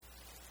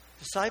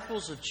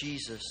Disciples of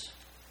Jesus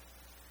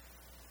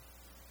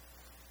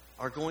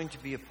are going to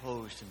be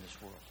opposed in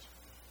this world.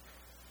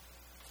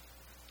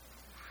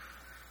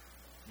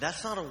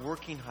 That's not a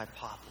working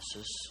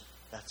hypothesis.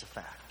 That's a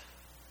fact.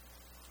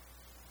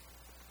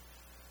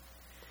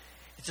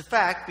 It's a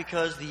fact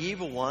because the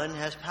evil one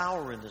has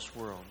power in this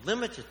world.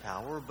 Limited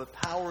power, but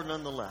power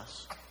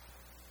nonetheless.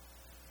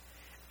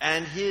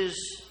 And his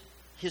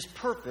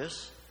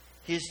purpose,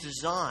 his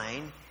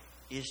design,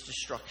 is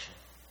destruction.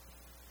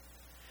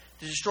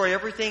 To destroy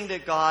everything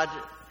that God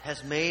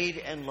has made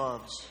and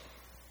loves.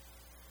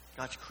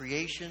 God's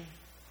creation,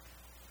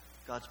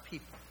 God's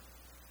people.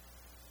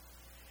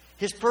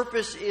 His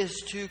purpose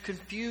is to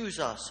confuse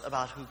us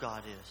about who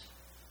God is.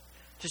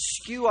 To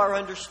skew our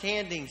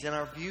understandings and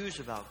our views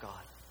about God.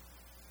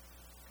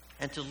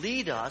 And to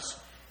lead us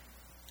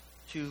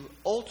to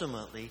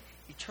ultimately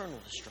eternal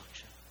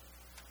destruction.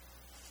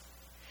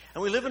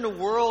 And we live in a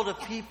world of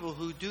people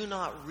who do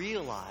not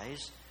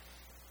realize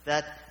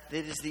that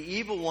it is the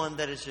evil one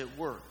that is at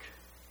work.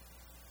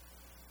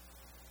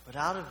 But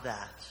out of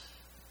that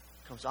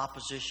comes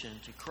opposition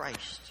to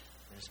Christ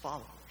and His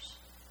followers.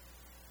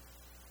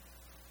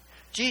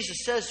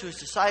 Jesus says to His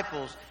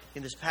disciples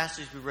in this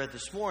passage we read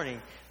this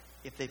morning,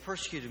 if they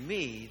persecuted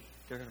me,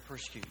 they're going to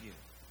persecute you.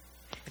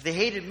 If they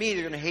hated me,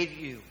 they're going to hate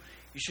you.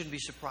 You shouldn't be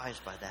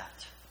surprised by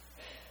that.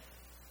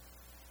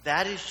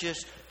 That is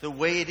just the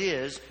way it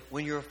is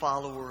when you're a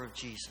follower of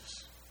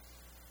Jesus.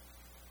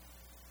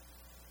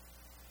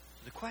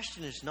 The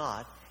question is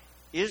not,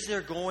 are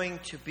there going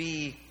to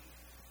be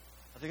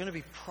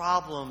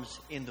problems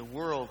in the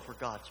world for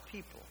God's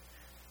people?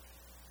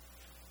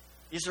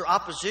 Is there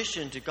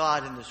opposition to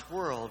God in this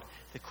world?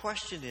 The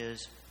question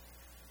is,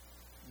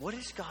 what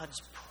is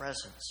God's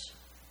presence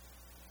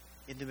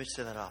in the midst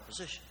of that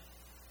opposition?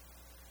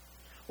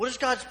 What does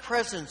God's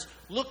presence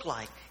look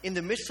like in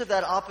the midst of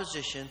that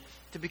opposition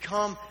to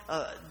become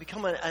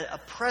a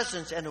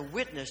presence and a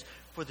witness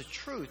for the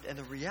truth and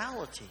the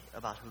reality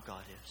about who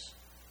God is?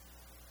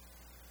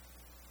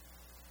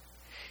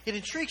 It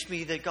intrigues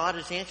me that God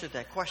has answered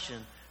that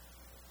question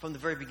from the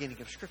very beginning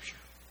of Scripture.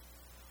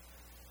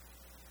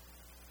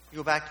 You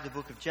go back to the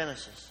book of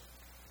Genesis.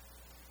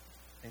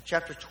 In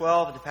chapter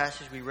 12, in the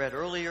passage we read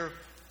earlier,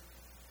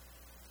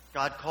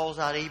 God calls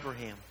out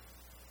Abraham.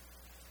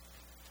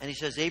 And He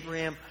says,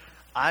 Abraham,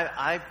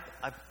 I've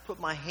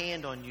put my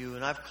hand on you,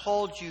 and I've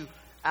called you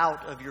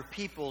out of your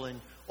people and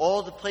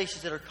all the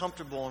places that are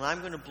comfortable, and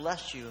I'm going to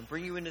bless you and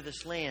bring you into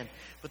this land.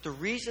 But the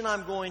reason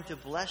I'm going to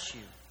bless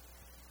you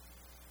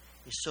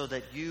is so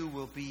that you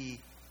will be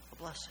a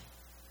blessing.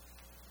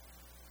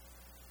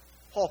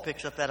 Paul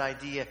picks up that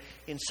idea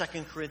in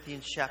 2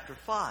 Corinthians chapter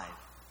 5.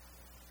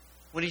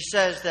 When he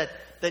says that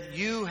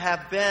you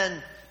have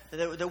been,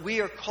 that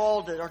we are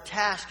called, that our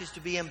task is to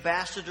be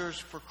ambassadors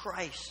for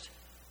Christ.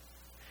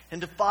 And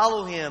to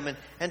follow Him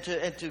and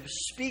to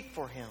speak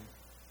for Him.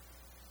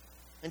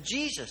 And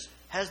Jesus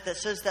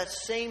says that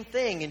same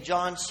thing in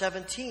John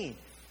 17.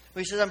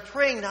 Where He says, I'm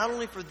praying not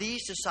only for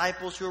these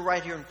disciples who are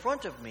right here in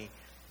front of me,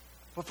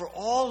 but for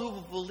all who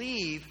will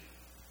believe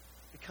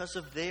because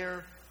of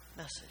their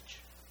message.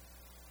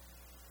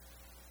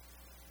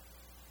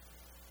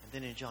 And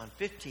then in John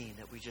 15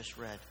 that we just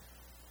read,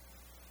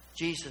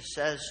 Jesus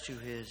says to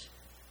His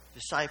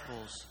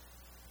disciples,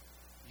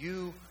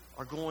 you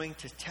are going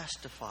to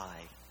testify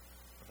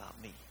about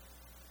me.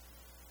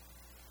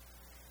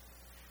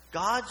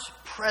 God's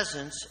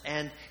presence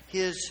and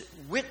His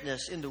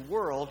witness in the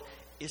world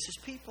is His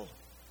people,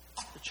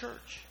 the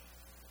church.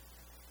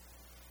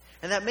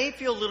 And that may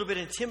feel a little bit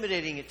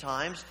intimidating at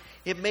times.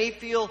 It may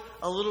feel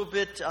a little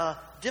bit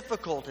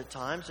difficult at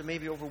times. It may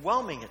be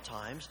overwhelming at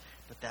times.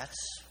 But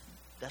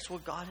that's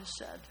what God has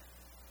said.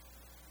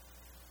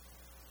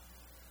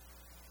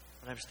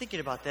 When I was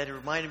thinking about that, it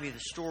reminded me of the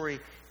story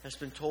that's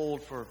been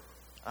told for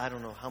I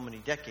don't know how many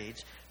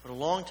decades, but a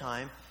long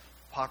time,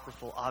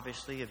 apocryphal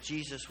obviously, of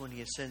Jesus when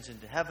He ascends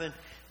into heaven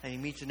and He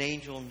meets an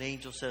angel, and the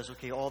angel says,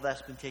 okay, all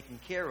that's been taken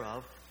care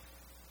of.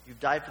 You've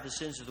died for the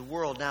sins of the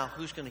world. Now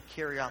who's going to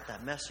carry out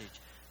that message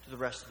to the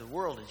rest of the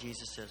world? And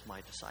Jesus says,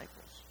 my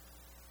disciples.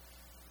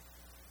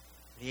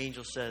 The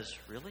angel says,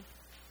 really?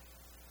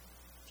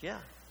 Yeah.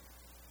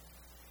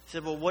 He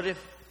said, well, what if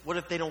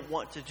they don't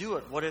want to do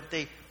it? What if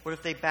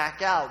they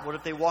back out? What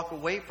if they walk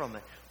away from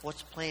it?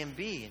 What's plan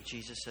B? And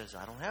Jesus says,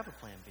 I don't have a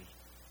plan B.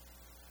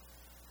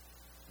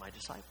 My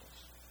disciples.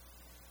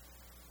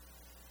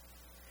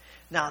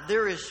 Now,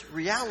 there is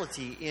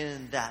reality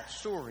in that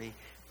story,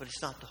 but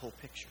it's not the whole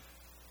picture.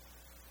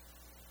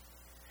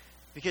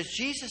 Because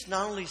Jesus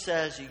not only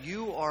says,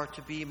 you are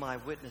to be my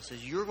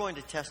witnesses, you're going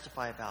to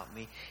testify about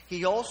me.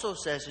 He also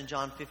says in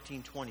John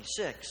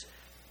 15:26,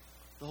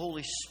 the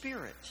Holy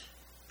Spirit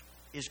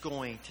is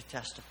going to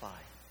testify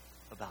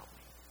about me.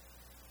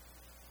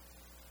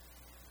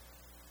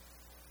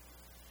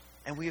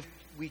 And we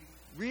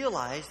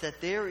realize that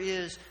there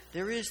is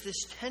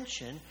this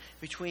tension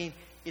between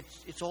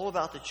it's all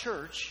about the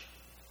church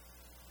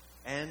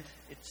and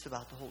it's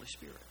about the Holy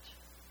Spirit.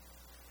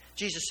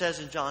 Jesus says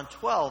in John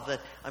 12 that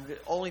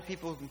only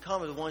people who can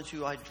come are the ones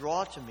who I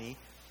draw to me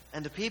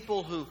And the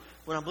people who,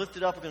 when I'm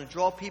lifted up, are going to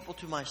draw people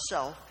to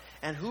myself.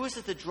 And who is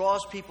it that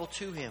draws people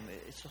to Him?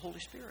 It's the Holy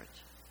Spirit.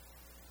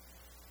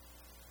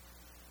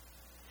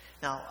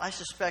 Now, I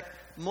suspect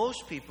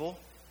most people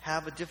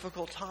have a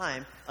difficult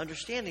time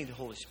understanding the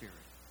Holy Spirit.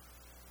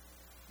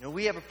 You know,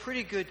 we have a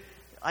pretty good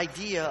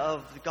idea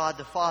of God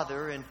the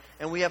Father,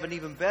 and we have an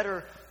even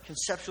better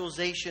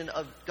conceptualization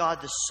of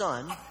God the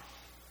Son.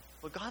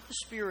 But God the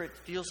Spirit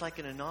feels like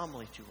an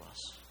anomaly to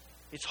us.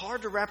 It's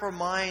hard to wrap our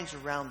minds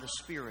around the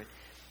Spirit.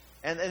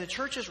 And the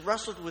church has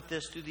wrestled with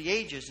this through the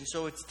ages, and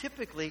so it's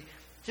typically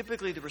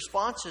the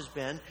response has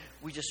been,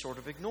 we just sort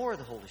of ignore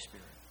the Holy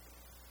Spirit.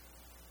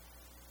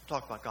 We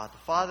talk about God the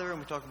Father, and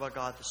we talk about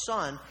God the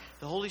Son.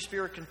 The Holy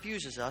Spirit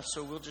confuses us,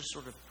 so we'll just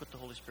sort of put the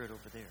Holy Spirit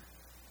over there.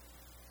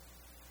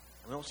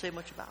 And we don't say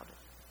much about it.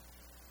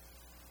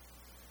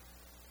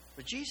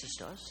 But Jesus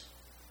does.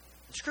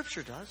 The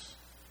Scripture does.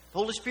 The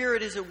Holy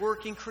Spirit is at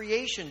work in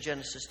creation,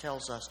 Genesis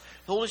tells us.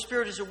 The Holy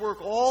Spirit is at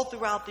work all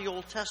throughout the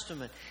Old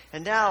Testament.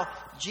 And now,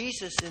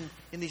 Jesus,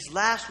 in these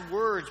last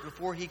words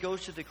before He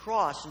goes to the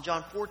cross, in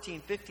John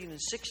 14, 15,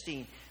 and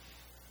 16,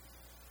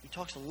 He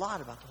talks a lot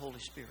about the Holy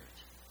Spirit.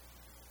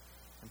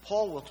 And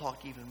Paul will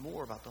talk even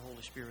more about the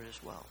Holy Spirit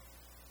as well.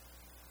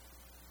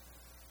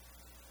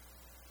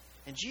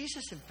 And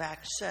Jesus, in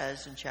fact,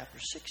 says in chapter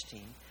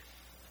 16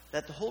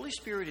 that the Holy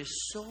Spirit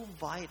is so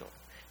vital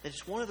that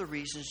it's one of the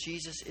reasons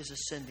Jesus is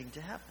ascending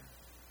to heaven.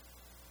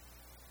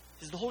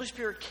 Because the Holy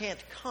Spirit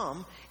can't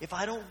come if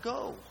I don't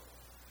go.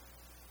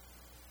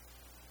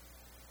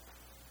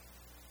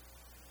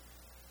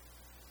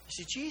 You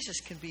see,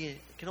 Jesus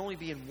can only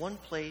be in one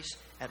place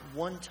at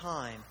one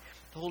time.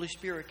 The Holy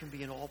Spirit can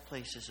be in all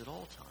places at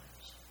all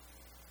times.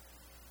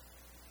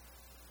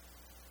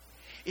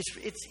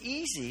 It's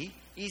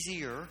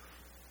easier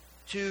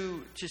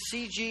to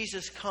see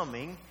Jesus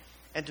coming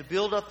and to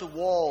build up the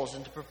walls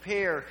and to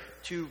prepare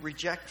to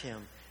reject Him.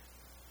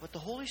 But the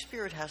Holy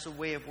Spirit has a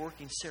way of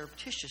working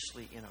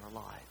surreptitiously in our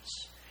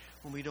lives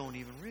when we don't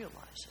even realize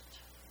it.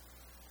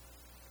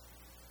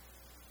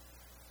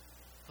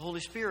 The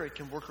Holy Spirit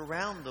can work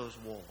around those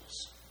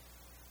walls.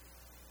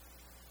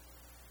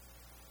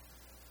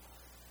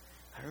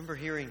 I remember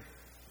hearing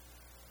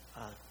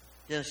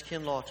Dennis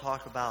Kinlaw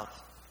talk about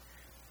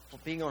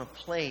being on a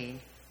plane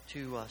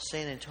to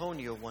San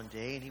Antonio one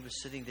day, and he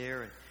was sitting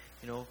there,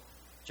 and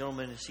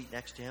gentleman in the seat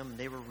next to him, and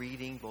they were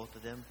reading, both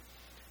of them.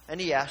 And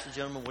he asked the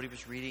gentleman what he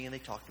was reading, and they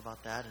talked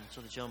about that. And so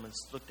the gentleman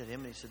looked at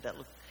him, and he said,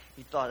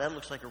 he thought, that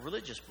looks like a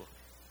religious book.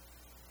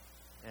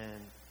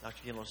 And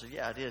Dr. Kinlaw said,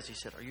 yeah, it is. He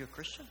said, are you a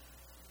Christian?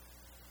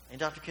 And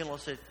Dr. Kinlaw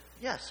said,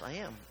 yes, I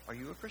am. Are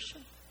you a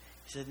Christian?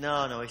 He said,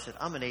 no. He said,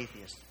 I'm an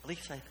atheist. At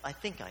least I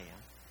think I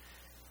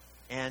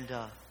am.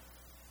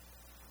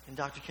 And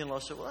Dr.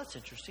 Kinlaw said, well, that's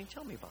interesting.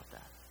 Tell me about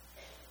that.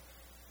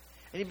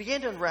 And he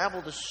began to unravel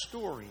the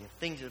story of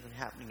things that have been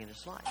happening in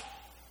his life.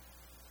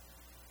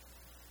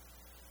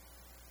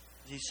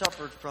 He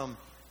suffered from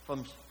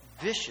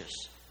vicious,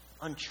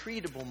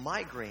 untreatable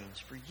migraines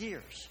for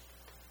years.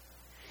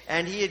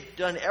 And he had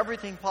done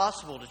everything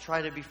possible to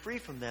try to be free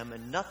from them,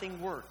 and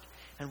nothing worked.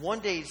 And one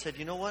day he said,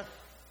 you know what?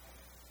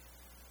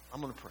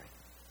 I'm going to pray.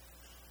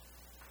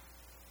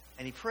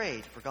 And he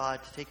prayed for God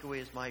to take away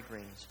his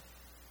migraines.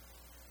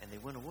 And they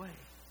went away.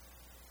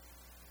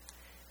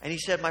 And he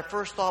said, my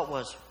first thought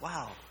was,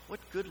 wow, what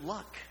good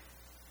luck.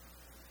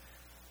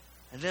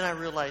 And then I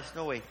realized,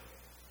 no, wait,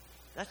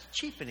 that's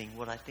cheapening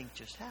what I think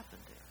just happened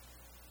there.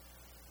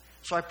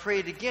 So I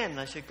prayed again, and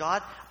I said,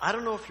 God, I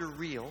don't know if you're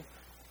real,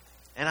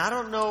 and I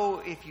don't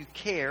know if you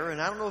care,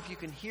 and I don't know if you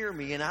can hear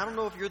me, and I don't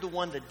know if you're the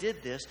one that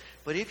did this,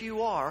 but if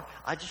you are,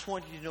 I just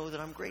want you to know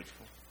that I'm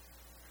grateful.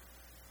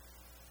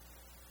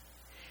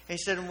 And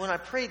he said, and when I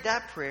prayed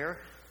that prayer,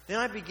 then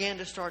I began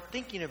to start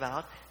thinking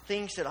about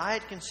things that I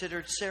had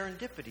considered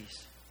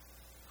serendipities,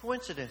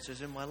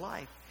 coincidences in my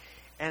life.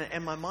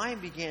 And my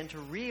mind began to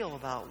reel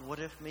about what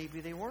if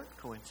maybe they weren't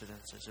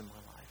coincidences in my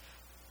life.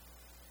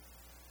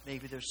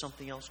 Maybe there's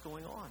something else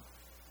going on.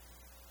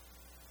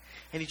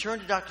 And he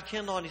turned to Dr.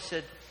 Kinlaw and he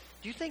said,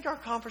 do you think our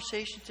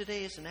conversation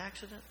today is an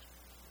accident?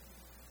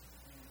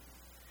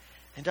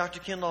 And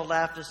Dr. Kinlaw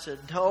laughed and said,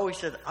 no. He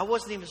said, I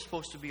wasn't even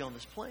supposed to be on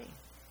this plane.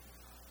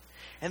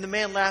 And the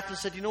man laughed and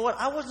said, you know what?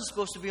 I wasn't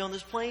supposed to be on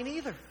this plane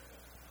either.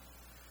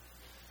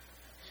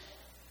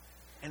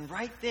 And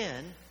right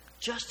then,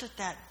 just at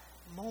that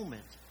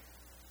moment,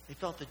 they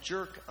felt the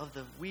jerk of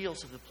the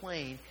wheels of the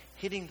plane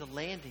hitting the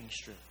landing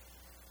strip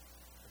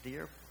of the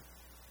airport.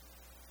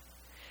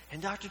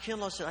 And Dr.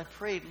 Kinlaw said, I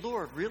prayed,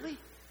 Lord, really?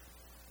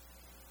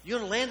 You're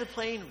going to land the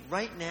plane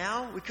right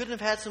now? We couldn't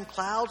have had some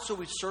clouds so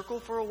we'd circle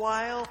for a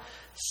while?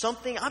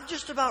 Something. I'm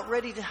just about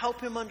ready to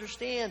help him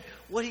understand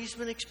what he's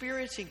been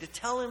experiencing, to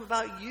tell him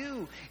about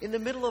you in the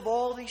middle of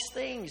all these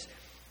things.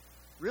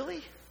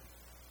 Really?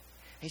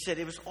 He said,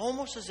 it was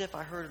almost as if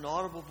I heard an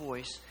audible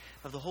voice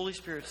of the Holy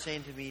Spirit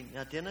saying to me,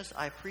 now, Dennis,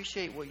 I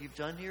appreciate what you've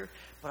done here,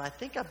 but I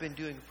think I've been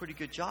doing a pretty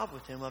good job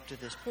with him up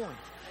to this point.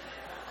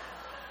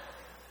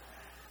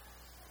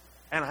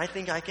 And I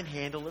think I can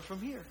handle it from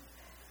here.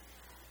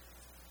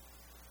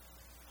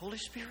 Holy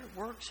Spirit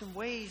works in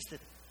ways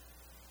that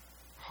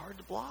hard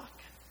to block.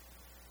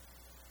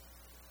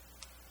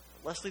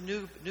 Lesslie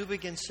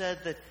Newbigin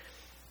said that,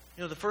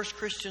 the first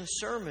Christian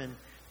sermon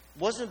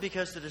wasn't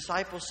because the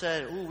disciples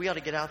said, "Ooh, we ought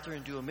to get out there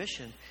and do a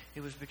mission."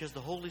 It was because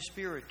the Holy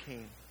Spirit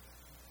came.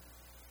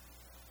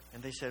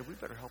 And they said, "We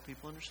better help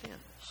people understand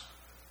this."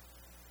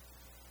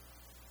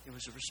 It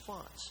was a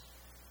response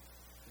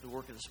to the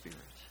work of the Spirit.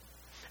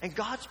 And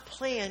God's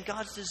plan,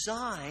 God's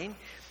design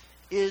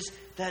is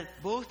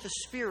that both the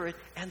Spirit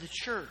and the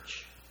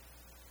church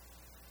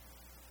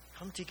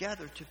come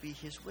together to be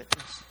His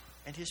witness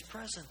and His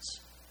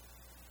presence.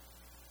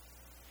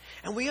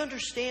 And we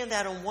understand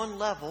that on one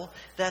level,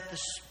 that's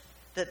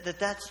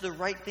the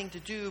right thing to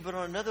do, but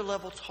on another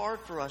level it's hard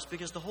for us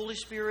because the Holy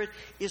Spirit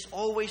is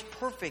always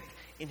perfect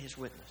in His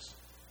witness.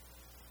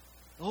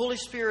 The Holy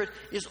Spirit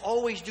is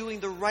always doing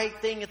the right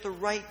thing at the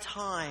right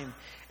time.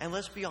 And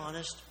let's be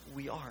honest,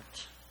 we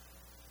aren't.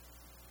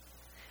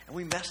 And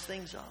we mess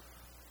things up.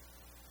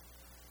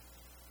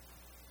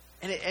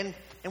 And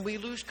we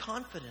lose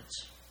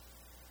confidence.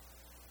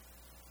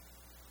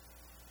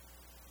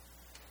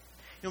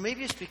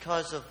 Maybe it's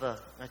because of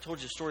I told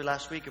you a story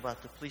last week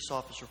about the police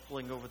officer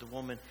pulling over the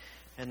woman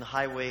and the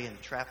highway and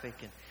traffic.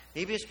 And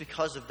maybe it's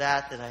because of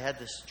that I had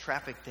this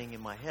traffic thing in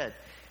my head.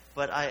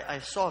 But I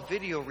saw a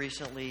video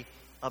recently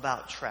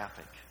about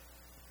traffic.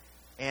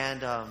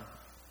 And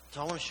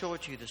so I want to show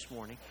it to you this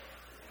morning.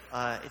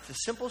 It's a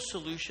simple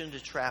solution to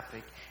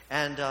traffic.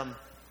 And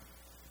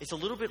it's a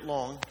little bit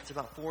long. It's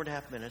about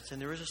 4.5 minutes. And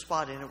there is a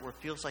spot in it where it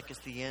feels like it's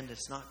the end.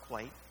 It's not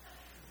quite.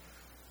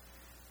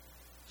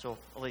 So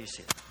I'll let you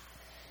see it.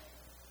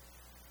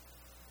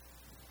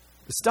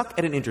 Stuck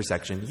at an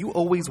intersection, you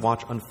always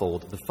watch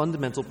unfold the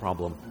fundamental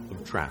problem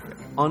of traffic.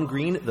 On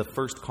green, the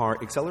first car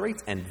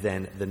accelerates, and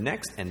then the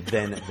next, and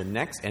then the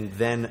next, and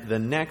then the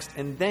next,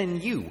 and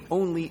then you,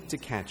 only to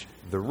catch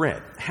the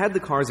red. Had the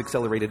cars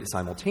accelerated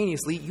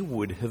simultaneously, you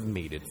would have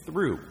made it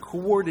through.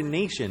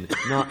 Coordination,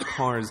 not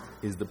cars,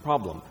 is the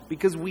problem,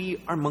 because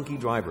we are monkey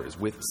drivers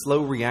with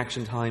slow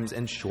reaction times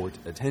and short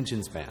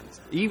attention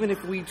spans. Even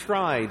if we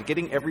tried,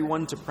 getting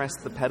everyone to press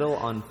the pedal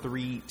on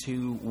 3,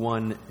 2,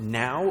 1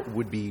 now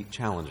would be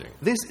challenging.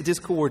 This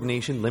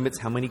discoordination limits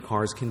how many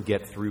cars can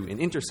get through an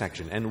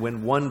intersection, and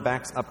when one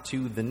backs up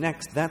to the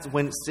next, that's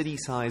when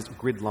city-sized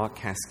gridlock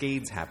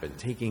cascades happen,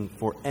 taking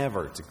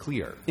forever to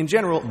clear. In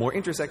general, more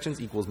intersections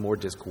equals more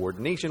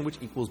discoordination, which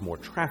equals more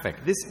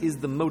traffic. This is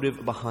the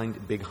motive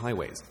behind big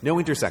highways. No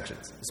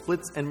intersections.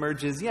 Splits and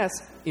merges, yes.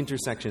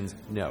 Intersections,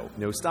 no.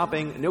 No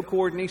stopping, no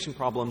coordination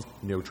problems,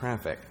 no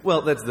traffic.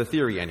 Well, that's the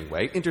theory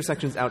anyway.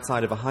 Intersections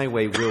outside of a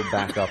highway will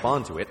back up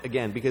onto it,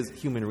 again, because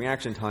human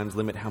reaction times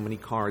limit how many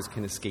cars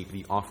can escape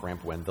the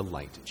off-ramp when the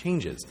light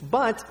changes.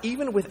 But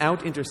even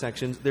without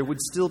intersections, there would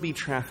still be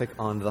traffic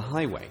on the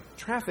highway.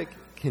 Traffic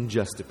can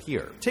just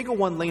appear. Take a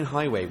one-lane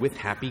highway with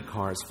happy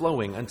cars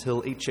flowing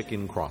until a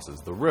chicken crosses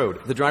the road.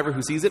 The driver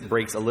who sees it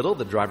brakes a little.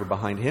 The driver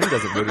behind him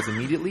doesn't notice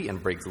immediately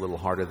and brakes a little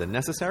harder than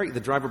necessary.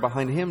 The driver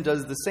behind him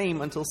does the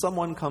same until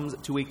someone comes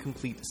to a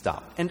complete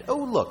stop. And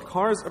oh look,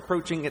 cars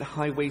approaching at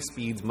highway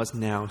speeds must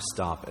now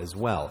stop as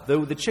well.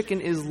 Though the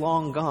chicken is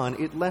long gone,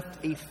 it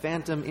left a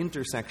phantom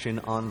intersection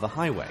on the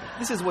highway.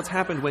 This is what's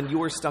happened when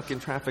you're stuck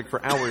in traffic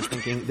for hours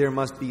thinking there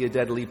must be a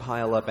deadly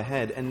pile up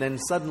ahead, and then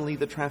suddenly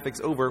the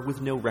traffic's over with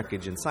no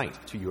wreckage in sight.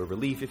 To your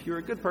relief if you're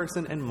a good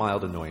person and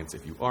mild annoyance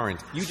if you aren't.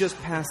 You just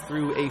passed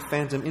through a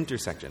phantom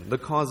intersection, the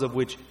cause of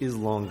which is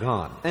long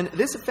gone. And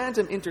this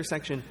phantom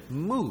intersection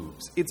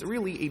moves. It's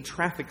really a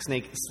traffic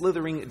snake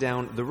slithering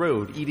down the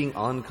road, eating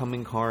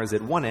oncoming cars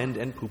at one end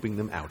and pooping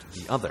them out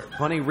the other.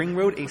 On a ring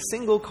road, a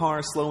single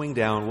car slowing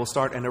down will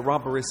start an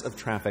Ouroboros of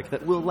traffic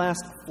that will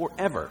last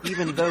forever,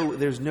 even though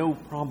there's no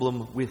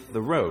problem with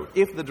the road.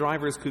 If the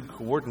drivers could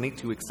coordinate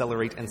to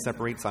accelerate and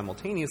separate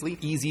simultaneously,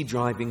 easy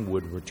driving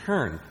would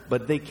return.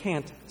 But they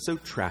can't, so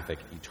traffic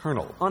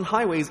eternal. On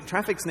highways,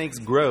 traffic snakes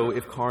grow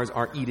if cars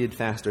are eated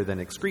faster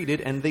than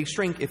excreted, and they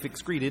shrink if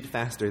excreted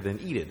faster than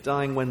eated,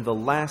 dying when the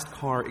last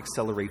car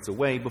accelerates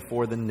away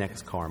before the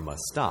next car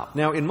must stop.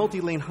 Now, in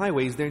multi-lane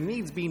highways, there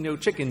needs be no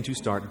chicken to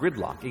start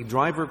gridlock. A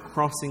driver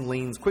crossing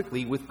lanes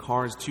quickly with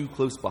cars too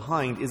close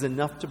behind is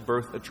enough to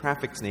birth a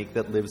traffic snake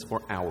that lives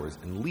for hours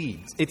and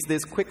leagues. It's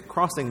this quick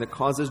crossing that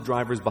causes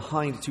drivers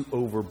behind to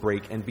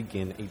overbrake and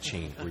begin a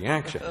chain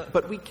reaction.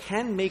 But we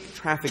can make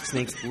traffic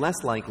snakes less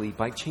likely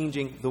by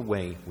changing the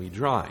way we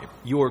drive.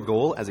 Your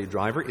goal as a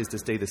driver is to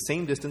stay the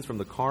same distance from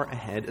the car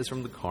ahead as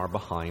from the car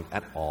behind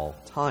at all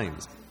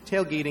times.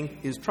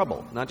 Tailgating is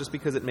trouble, not just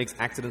because it makes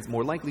accidents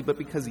more likely, but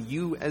because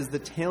you, as the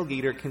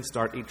tailgater, can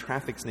start a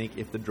traffic snake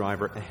if the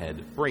driver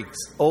ahead brakes.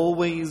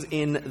 Always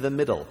in the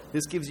middle.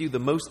 This gives you the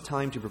most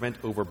time to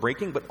prevent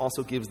overbraking, but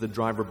also gives the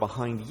driver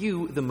behind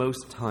you the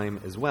most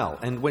time as well.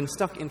 And when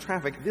stuck in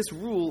traffic, this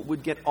rule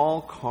would get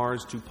all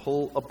cars to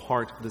pull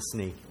apart the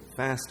snake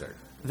faster.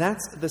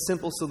 That's the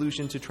simple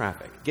solution to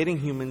traffic, getting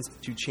humans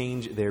to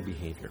change their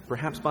behavior,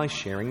 perhaps by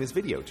sharing this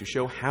video to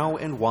show how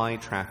and why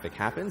traffic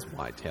happens,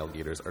 why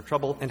tailgaters are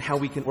trouble, and how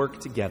we can work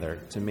together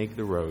to make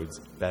the roads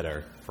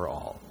better for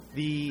all.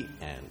 The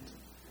end.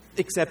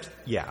 Except,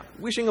 yeah,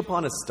 wishing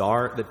upon a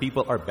star that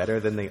people are better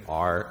than they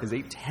are is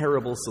a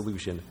terrible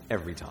solution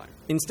every time.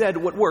 Instead,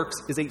 what works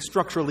is a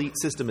structurally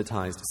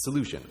systematized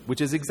solution,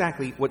 which is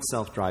exactly what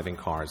self-driving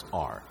cars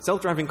are.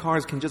 Self-driving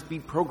cars can just be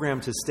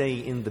programmed to stay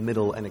in the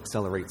middle and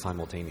accelerate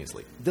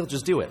simultaneously. They'll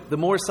just do it. The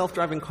more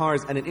self-driving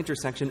cars at an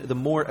intersection, the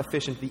more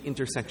efficient the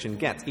intersection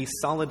gets. A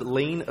solid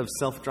lane of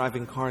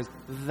self-driving cars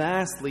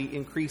vastly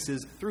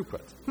increases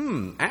throughput.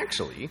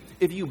 Actually,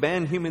 if you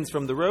ban humans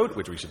from the road,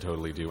 which we should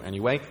totally do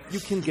anyway, you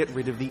can get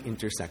rid of the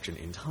intersection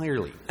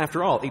entirely.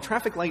 After all, a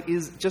traffic light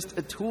is just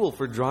a tool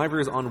for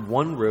drivers on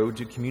one road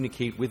to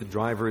communicate with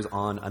drivers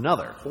on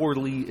another,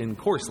 orderly and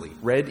coarsely.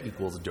 Red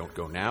equals don't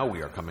go now,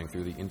 we are coming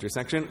through the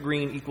intersection.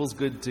 Green equals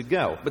good to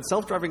go. But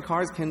self-driving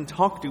cars can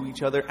talk to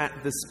each other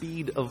at the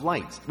speed of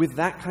light. With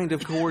that kind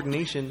of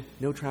coordination,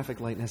 no traffic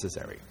light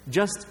necessary.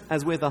 Just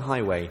as with a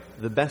highway,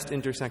 the best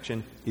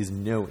intersection is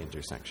no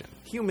intersection.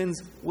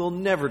 Humans will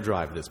never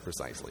drive this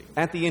precisely.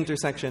 At the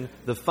intersection,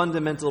 the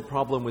fundamental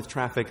problem with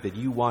traffic that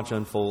you watch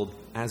unfold,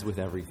 as with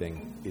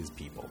everything, is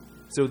people.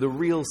 So the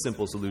real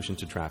simple solution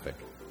to traffic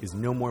is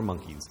no more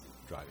monkeys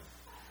driving.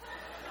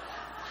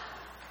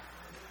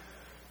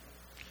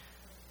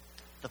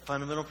 The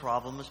fundamental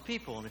problem is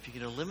people, and if you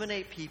can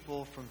eliminate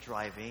people from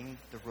driving,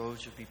 the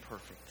roads would be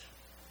perfect.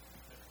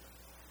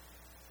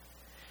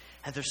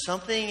 And there's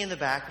something in the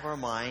back of our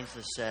minds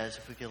that says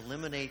if we could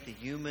eliminate the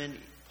human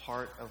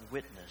part of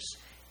witness,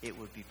 it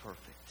would be perfect.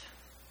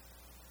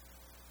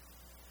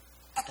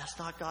 That's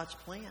not God's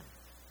plan.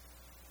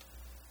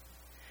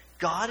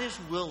 God is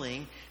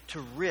willing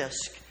to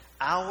risk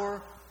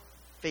our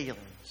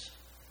failings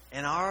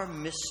and our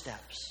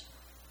missteps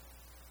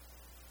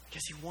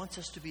because He wants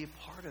us to be a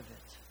part of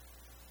it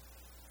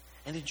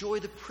and enjoy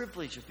the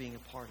privilege of being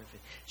a part of it.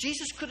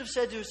 Jesus could have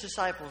said to His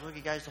disciples,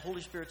 okay guys, the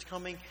Holy Spirit's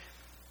coming.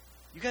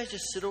 You guys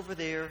just sit over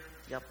there.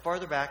 Yeah,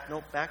 farther back.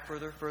 Nope, back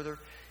further.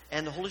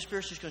 And the Holy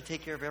Spirit's just going to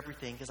take care of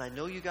everything because I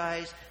know you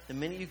guys, the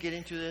minute you get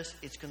into this,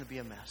 it's going to be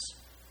a mess.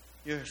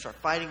 You're going to start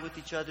fighting with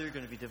each other. You're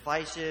going to be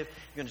divisive.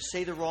 You're going to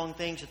say the wrong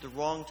things at the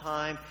wrong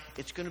time.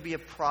 It's going to be a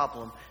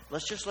problem.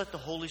 Let's just let the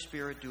Holy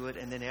Spirit do it,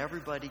 and then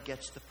everybody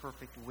gets the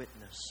perfect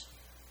witness.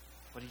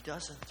 But He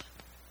doesn't.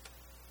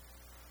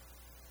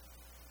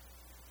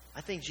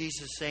 I think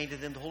Jesus is saying to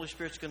them, the Holy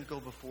Spirit's going to go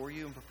before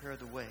you and prepare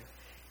the way.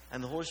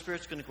 And the Holy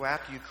Spirit's going to go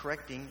after you,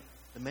 correcting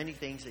the many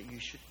things that you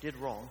did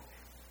wrong.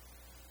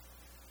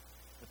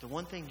 But the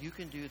one thing you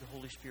can do the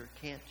Holy Spirit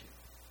can't do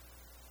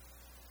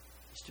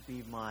is to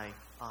be my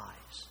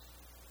eyes,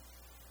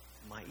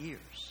 my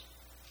ears,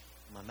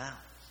 my mouth,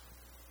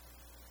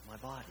 my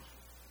body.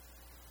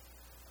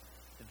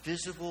 The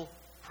visible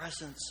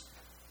presence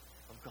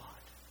of God.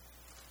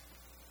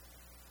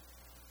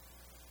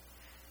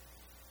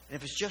 And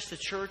if it's just the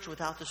church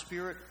without the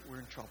Spirit, we're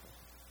in trouble.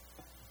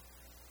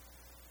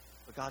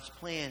 But God's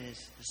plan is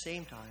at the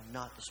same time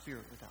not the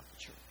Spirit without the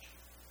church.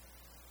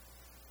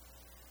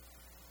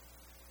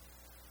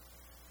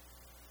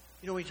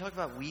 You know, when you talk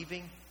about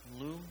weaving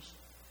and looms,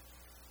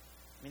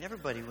 I mean,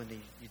 everybody, when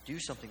you do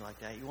something like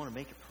that, you want to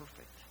make it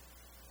perfect.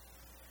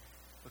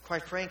 But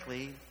quite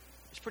frankly,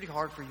 it's pretty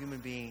hard for human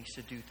beings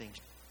to do things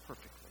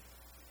perfectly.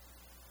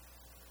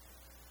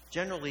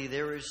 Generally,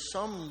 there is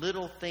some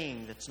little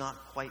thing that's not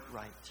quite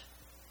right.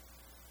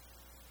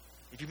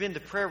 If you've been to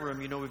the prayer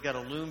room, you know we've got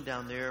a loom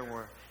down there.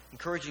 We're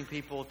encouraging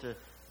people to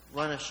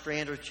run a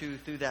strand or two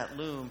through that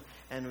loom,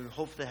 and we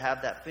hope to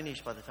have that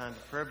finished by the time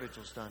the prayer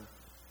vigil's done.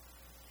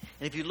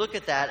 And if you look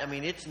at that, I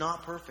mean, it's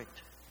not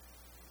perfect.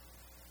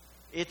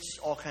 It's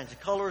all kinds of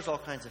colors, all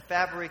kinds of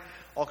fabric,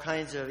 all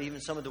kinds of, even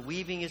some of the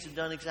weaving isn't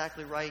done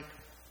exactly right.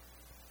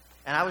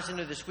 And I was in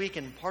there this week,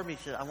 and part of me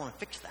said, I want to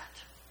fix that.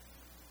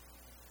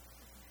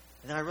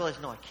 And then I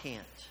realized, no, I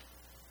can't.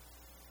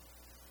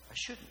 I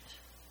shouldn't.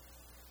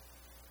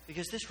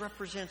 Because this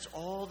represents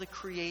all the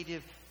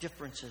creative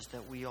differences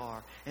that we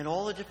are, and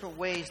all the different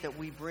ways that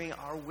we bring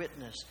our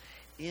witness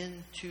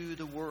into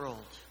the world.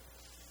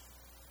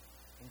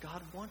 And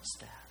God wants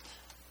that.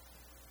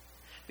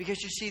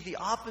 Because you see, the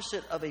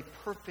opposite of a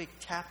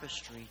perfect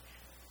tapestry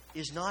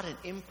is not an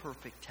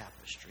imperfect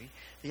tapestry.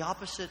 The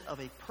opposite of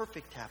a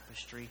perfect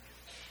tapestry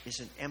is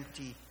an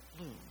empty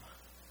loom.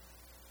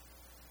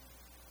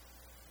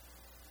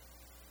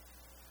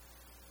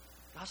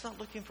 God's not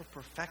looking for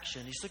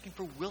perfection. He's looking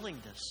for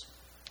willingness,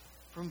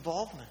 for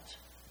involvement.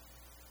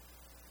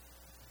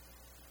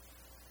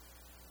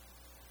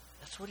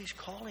 That's what He's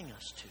calling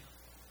us to.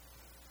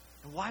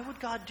 And why would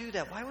God do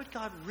that? Why would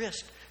God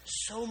risk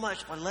so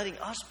much by letting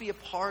us be a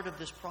part of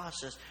this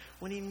process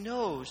when He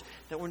knows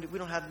that we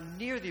don't have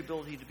near the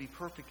ability to be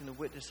perfect in the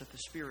witness that the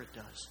Spirit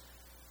does?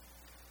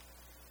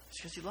 It's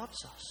because He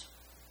loves us.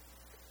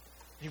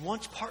 He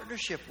wants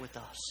partnership with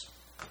us.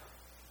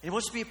 And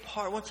He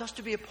wants us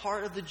to be a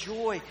part of the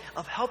joy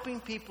of helping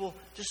people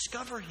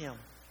discover Him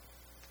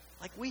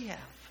like we have.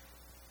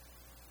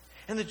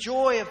 And the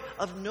joy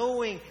of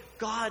knowing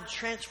God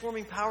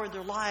transforming power in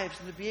their lives,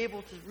 and to be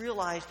able to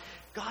realize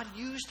God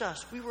used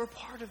us. We were a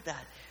part of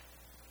that.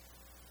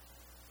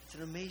 It's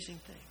an amazing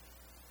thing.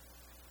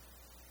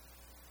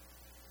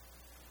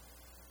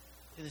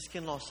 And the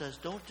Skin Law says,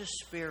 don't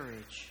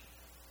disparage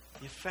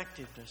the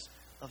effectiveness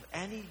of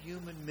any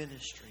human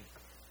ministry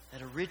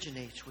that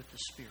originates with the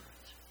Spirit.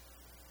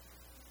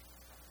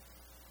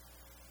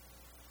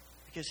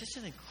 Because it's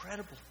an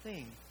incredible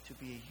thing to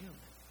be a human.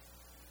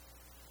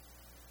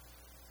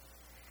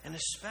 An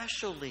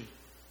especially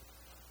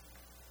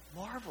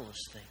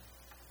marvelous thing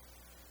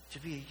to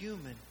be a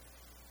human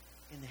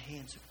in the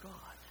hands of God.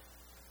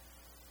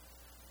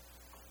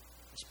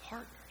 As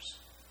partners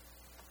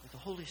with the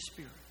Holy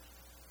Spirit.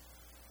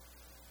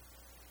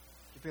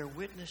 To bear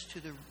witness to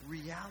the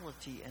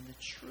reality and the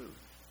truth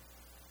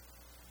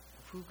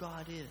of who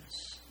God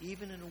is,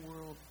 even in a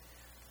world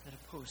that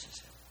opposes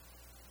Him.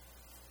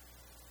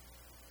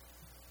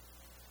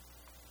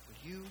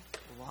 Will you,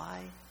 will I,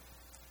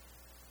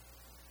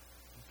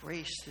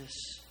 embrace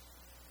this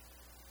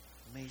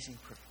amazing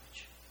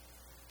privilege?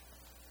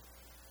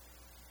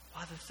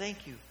 Father,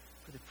 thank you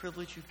for the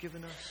privilege you've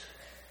given us.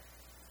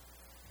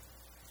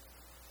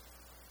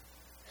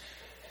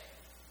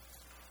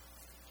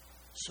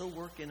 So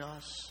work in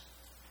us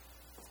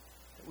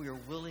that we are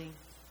willing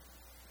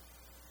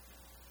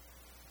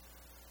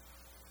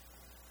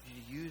for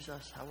you to use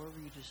us however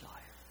you desire.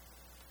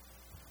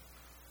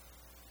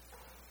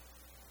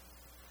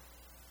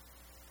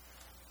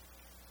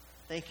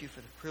 Thank you for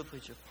the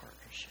privilege of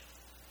partnership.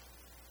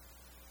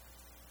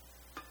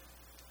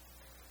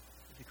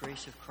 With the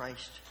grace of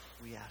Christ,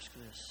 we ask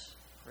this,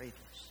 pray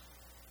this.